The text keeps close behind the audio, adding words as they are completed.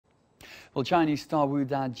Well, Chinese star Wu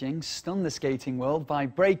Dajing stunned the skating world by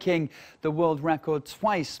breaking the world record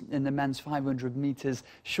twice in the men's 500 meters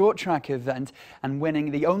short track event and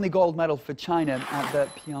winning the only gold medal for China at the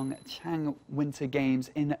Pyeongchang Winter Games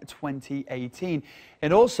in 2018.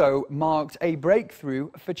 It also marked a breakthrough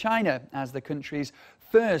for China as the country's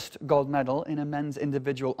first gold medal in a men's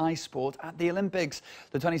individual ice sport at the Olympics.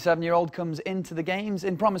 The 27-year-old comes into the Games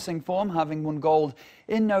in promising form, having won gold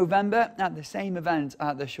in November at the same event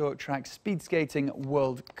at the short track speed skating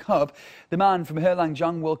World Cup. The man from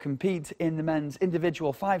Heilongjiang will compete in the men's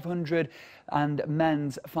individual 500 and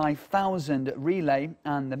men's 5,000 relay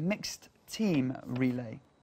and the mixed team relay.